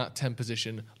risks in that 10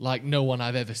 position like no one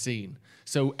I've ever seen.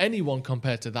 So anyone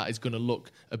compared to that is going to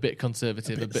look a bit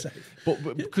conservative, a bit safe.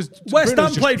 but because West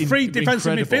Bruno's Ham played just 3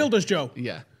 defensive incredible. midfielders, Joe.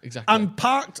 Yeah, exactly. And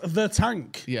parked the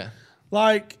tank. Yeah,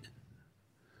 Like,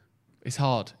 it's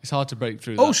hard. It's hard to break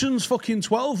through that. Ocean's fucking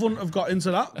 12 wouldn't have got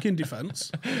into that in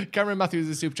defence. Cameron Matthews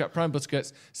is a super chat. Prime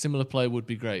Busquets, similar play would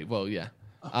be great. Well, yeah.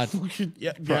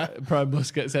 yeah. Prime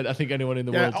Busquets said, I think anyone in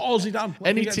the Yeah, world... or Zidane.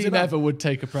 Any team ever would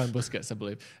take a Prime Busquets, I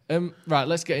believe. Right,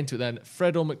 let's get into it then.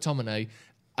 Fred or McTominay.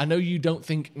 I know you don't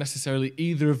think necessarily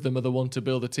either of them are the one to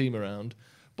build a team around,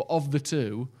 but of the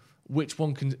two, which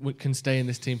one can stay in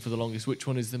this team for the longest? Which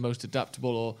one is the most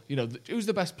adaptable? Or, who's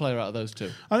the best player out of those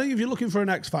two? I think if you're looking for an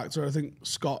X factor, I think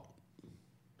Scott.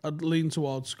 I'd lean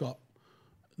towards Scott.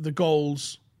 The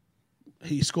goals,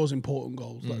 he scores important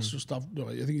goals. Let's just have.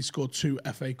 I think he scored 2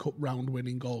 FA Cup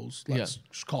round-winning goals. Let's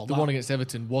just call the that. one against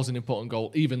Everton was an important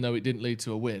goal, even though it didn't lead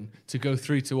to a win. To go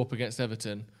 3-2 up against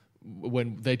Everton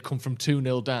when they'd come from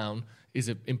 2-0 down is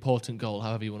an important goal,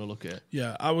 however you want to look at it.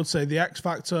 Yeah, I would say the X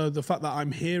factor, the fact that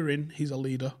I'm hearing he's a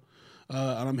leader,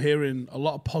 and I'm hearing a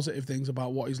lot of positive things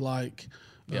about what he's like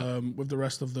with the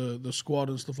rest of the squad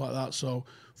and stuff like that. So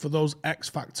for those X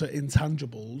factor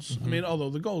intangibles, I mean,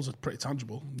 although the goals are pretty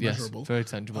tangible, measurable. Yes, very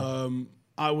tangible.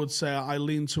 I would say I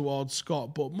lean towards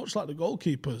Scott, but much like the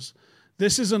goalkeepers,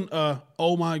 this isn't a,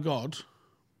 oh my God,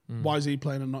 why is he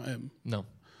playing and not him? No.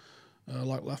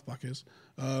 Like left back is.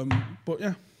 But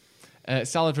yeah.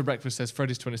 Salad for breakfast says Fred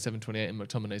is 27, 28 and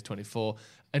McTominay is 24.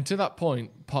 And to that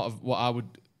point, part of what I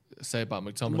would say about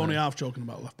McTominay... I'm only half joking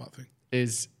about the left back thing.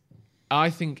 ...is I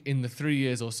think in the 3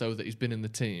 years or so that he's been in the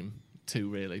team, 2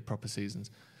 really proper seasons,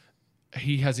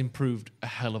 he has improved a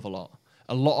hell of a lot.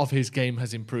 A lot of his game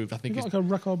has improved. I think He's got like a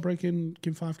record-breaking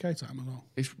 5K time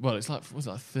as well. It's like, was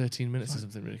it like 13 minutes or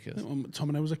something ridiculous?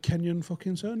 McTominay was a Kenyan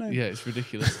fucking surname. Yeah, it's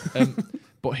ridiculous.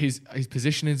 But his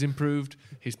positioning has improved.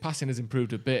 His passing has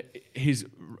improved a bit. His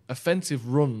offensive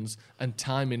runs and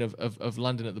timing of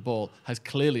landing at the ball has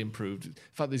clearly improved. The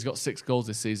fact that he's got 6 goals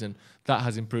this season, that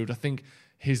has improved. I think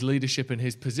his leadership and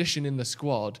his position in the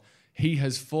squad, he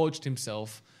has forged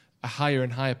himself a higher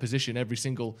and higher position every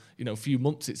single few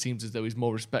months. It seems as though he's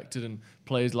more respected and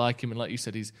players like him, and like you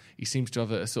said, he seems to have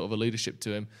a sort of a leadership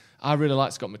to him. I really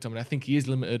like Scott McTominay. I think he is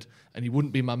limited and he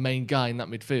wouldn't be my main guy in that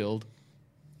midfield,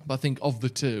 but I think of the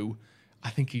two, I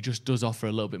think he just does offer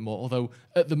a little bit more. Although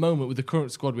at the moment, with the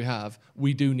current squad we have,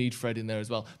 we do need Fred in there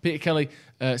as well. Peter Kelly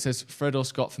says Fred or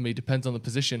Scott for me depends on the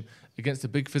position. Against the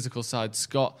big physical side,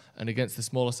 Scott, and against the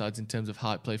smaller sides in terms of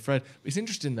height play, Fred. It's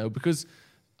interesting though, because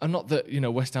I'm not that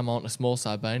West Ham aren't a small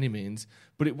side by any means,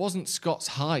 but it wasn't Scott's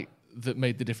height that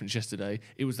made the difference yesterday.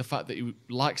 It was the fact that he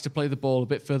likes to play the ball a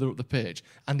bit further up the pitch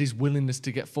and his willingness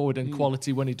to get forward and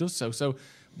quality when he does so. So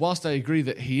whilst I agree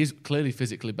that he is clearly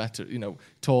physically better,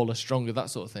 taller, stronger, that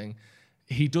sort of thing,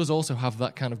 he does also have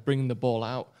that kind of bringing the ball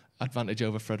out advantage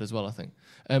over Fred as well, I think.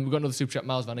 We've got another super chat,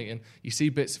 Miles Van Eaton. You see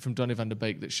bits from Donny van der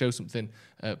Beek that show something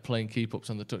playing keep-ups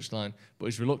on the touchline, but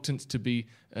his reluctance to be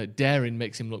daring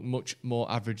makes him look much more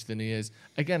average than he is.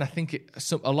 Again, I think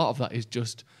a lot of that is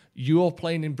just you're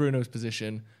playing in Bruno's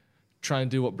position, try and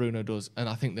do what Bruno does, and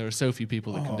I think there are so few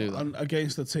people that can do that. And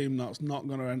against a team that's not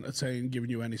going to entertain giving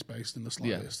you any space in the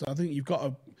slightest. Yeah. I think you've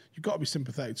got to be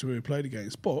sympathetic to who he played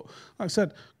against. But like I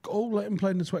said, go let him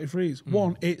play in the 23s.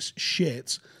 One, it's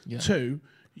shit. Yeah. Two,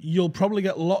 you'll probably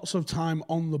get lots of time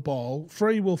on the ball.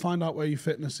 Three, we'll find out where your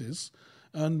fitness is.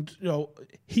 And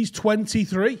he's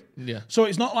 23. Yeah. So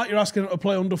it's not like you're asking him to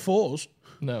play under fours.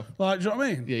 No. Do you know what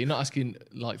I mean? Yeah, you're not asking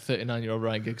 39-year-old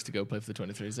Ryan Giggs to go play for the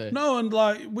 23s, are you? No, and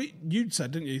you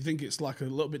said, didn't you? You think it's a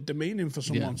little bit demeaning for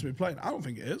someone to be playing. I don't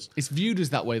think it is. It's viewed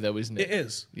as that way, though, isn't it? It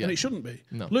is, and it shouldn't be.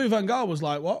 No. Louis van Gaal was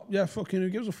like, what? Yeah, fucking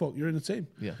who gives a fuck? You're in the team.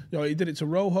 Yeah. He did it to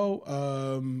Rojo.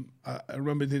 I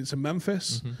remember he did it to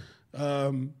Memphis.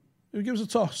 Mm-hmm. Who gives a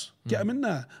toss? Get him in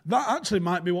there. That actually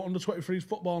might be what under-23s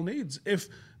football needs. If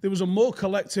there was a more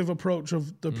collective approach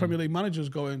of the Premier League managers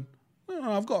going,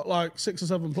 I've got 6 or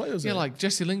 7 players. Yeah, here.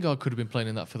 Jesse Lingard could have been playing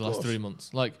in that for the last 3 months.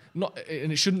 And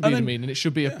it shouldn't be and it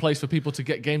should be a place for people to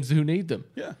get games who need them.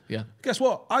 Yeah. Guess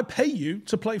what? I pay you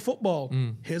to play football.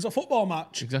 Here's a football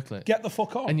match. Exactly. Get the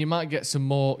fuck on. And you might get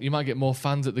more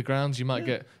fans at the grounds. You might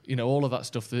get all of that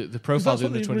stuff. The profile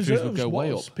in the 23s will go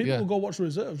way up. People will go watch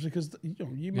reserves because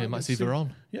you might see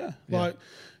Veron. Yeah.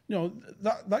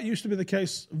 That used to be the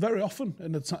case very often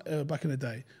in the back in the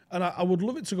day, and I would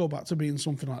love it to go back to being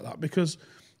something like that because,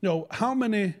 how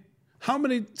many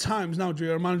times now do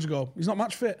your manager go, he's not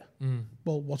match fit?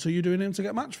 Well, what are you doing him to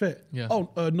get match fit? Yeah.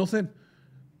 Oh, nothing.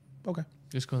 Okay.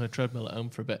 Just go on a treadmill at home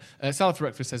for a bit. Salad for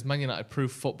Breakfast says Man United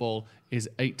prove football is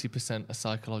 80% a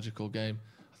psychological game.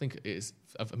 I think it is.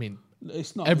 I mean,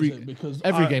 it's not because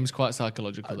every game's quite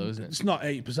psychological, though, isn't it? It's not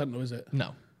 80%, though, is it?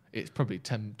 No. It's probably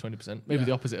 10, 20%, maybe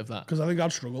the opposite of that. Because I think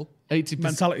I'd struggle. 80%.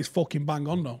 Mentality's fucking bang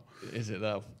on, though. Is it,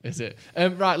 though? Is it?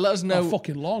 Right, let us know. I'll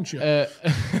fucking launch you. Let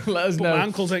us know my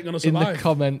ankles ain't going to survive. In the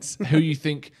comments who you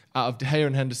think out of De Gea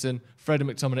and Henderson, Fred and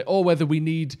McTominay, or whether we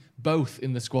need both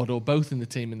in the squad or both in the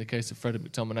team in the case of Fred and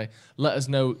McTominay. Let us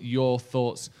know your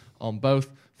thoughts on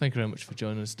both. Thank you very much for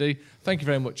joining us, Dee. Thank you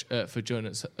very much for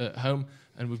joining us at home.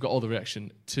 And we've got all the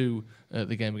reaction to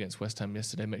the game against West Ham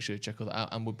yesterday. Make sure you check all that out.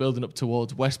 And we're building up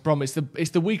towards West Brom. It's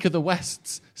the week of the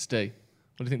Wests, Steve.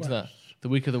 What do you think to that? The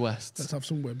week of the Wests. Let's have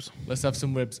some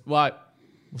ribs. Right.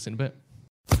 We'll see you in a bit.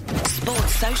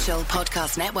 Sports Social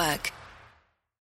Podcast Network.